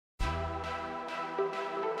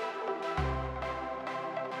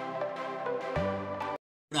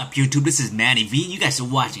up, YouTube? This is Manny V. You guys are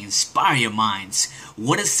watching Inspire Your Minds.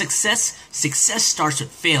 What is success? Success starts with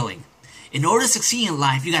failing. In order to succeed in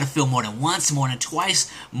life, you gotta fail more than once, more than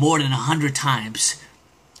twice, more than 100 times.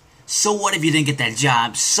 So what if you didn't get that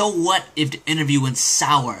job? So what if the interview went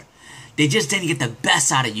sour? They just didn't get the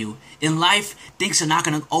best out of you. In life, things are not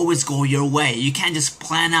gonna always go your way. You can't just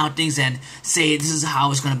plan out things and say this is how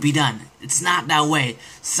it's gonna be done. It's not that way.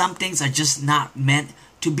 Some things are just not meant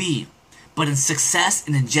to be. But in success,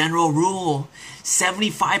 in the general rule,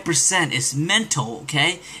 75% is mental,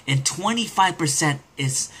 okay? And 25%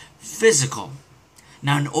 is physical.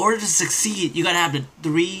 Now, in order to succeed, you gotta have the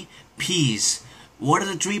 3 P's. What are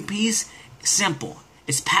the 3 P's? Simple.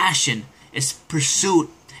 It's passion, it's pursuit,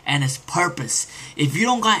 and it's purpose. If you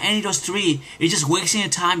don't got any of those 3, you're just wasting your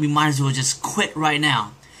time. You might as well just quit right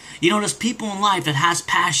now. You know, there's people in life that has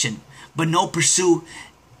passion, but no pursuit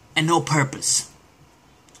and no purpose.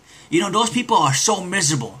 You know, those people are so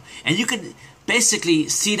miserable. And you could basically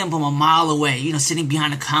see them from a mile away, you know, sitting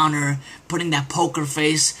behind a counter, putting that poker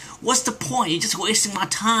face. What's the point? You're just wasting my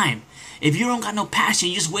time. If you don't got no passion,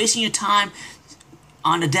 you're just wasting your time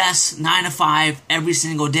on the desk 9 to 5 every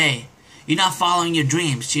single day. You're not following your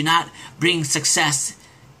dreams. You're not bringing success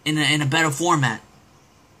in a better format.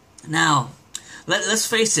 Now, let's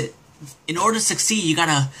face it. In order to succeed, you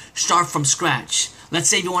gotta start from scratch. Let's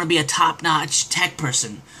say you want to be a top-notch tech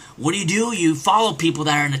person. What do? You follow people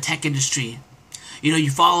that are in the tech industry. You know,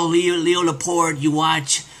 you follow Leo Laporte, you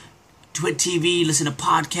watch Twit TV, listen to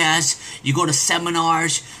podcasts, you go to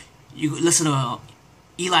seminars, you listen to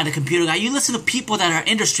Eli the computer guy, you listen to people that are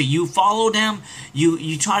industry, you follow them,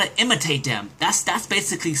 you try to imitate them. That's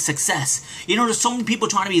basically success. You know, there's so many people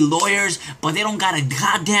trying to be lawyers, but they don't got a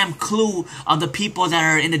goddamn clue of the people that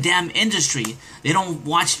are in the damn industry. They don't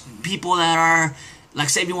watch people that are, like,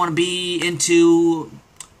 say if you want to be into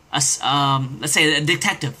let's say a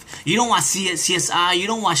detective. You don't watch CSI, you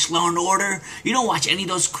don't watch Law and Order, you don't watch any of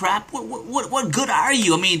those crap. What good are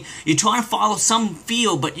you? I mean, you're trying to follow some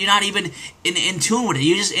field, but you're not even in tune with it.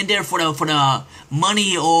 You're just in there for the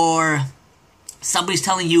money, or somebody's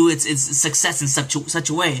telling you it's success in such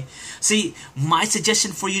a way. See, my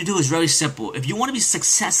suggestion for you to do is very simple. If you want to be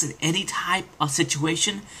success in any type of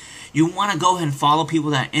situation, you want to go ahead and follow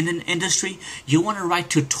people that are in an industry. You want to write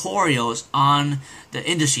tutorials on the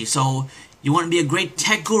industry. So you want to be a great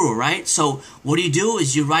tech guru, right? So what do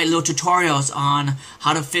is you write little tutorials on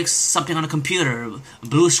how to fix something on a computer,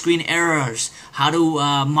 blue screen errors, how to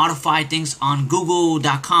modify things on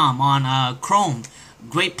Google.com, on Chrome,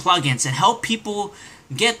 great plugins, and help people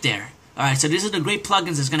get there. Alright, so these are the great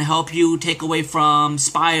plugins that's going to help you take away from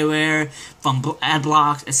spyware, from ad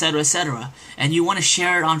blocks, etc., etc. And you want to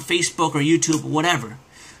share it on Facebook or YouTube or whatever.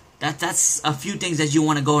 That's a few things that you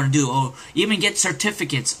want to go and do. Or even get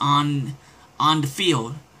certificates on the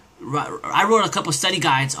field. I wrote a couple study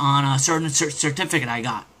guides on a certain certificate I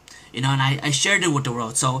got. You know, and I shared it with the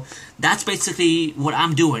world. So that's basically what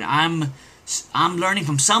I'm doing. I'm learning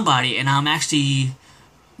from somebody, and I'm actually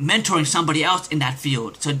mentoring somebody else in that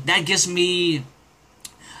field. So that gives me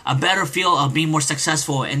a better feel of being more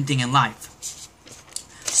successful at anything in life.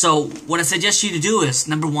 So what I suggest you to do is,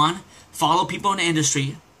 number 1, follow people in the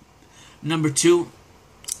industry. Number 2,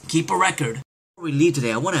 keep a record. Before we leave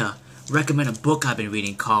today, I want to recommend a book I've been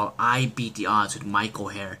reading called I Beat the Odds with Michael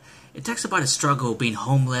Hare. It talks about his struggle of being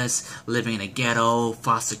homeless, living in a ghetto,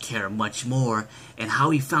 foster care, and much more, and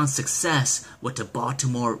how he found success with the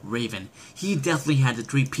Baltimore Raven. He definitely had the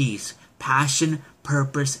 3 P's: passion,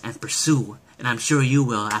 purpose, and pursue. And I'm sure you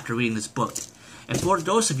will after reading this book. And for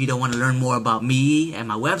those of you that want to learn more about me and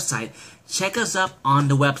my website, check us up on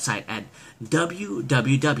the website at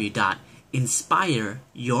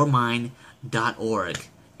www.inspireyourmind.org.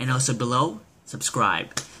 And also below,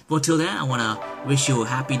 subscribe. Well, till then, I want to wish you a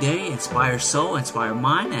happy day, inspire soul, inspire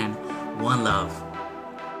mind, and one love.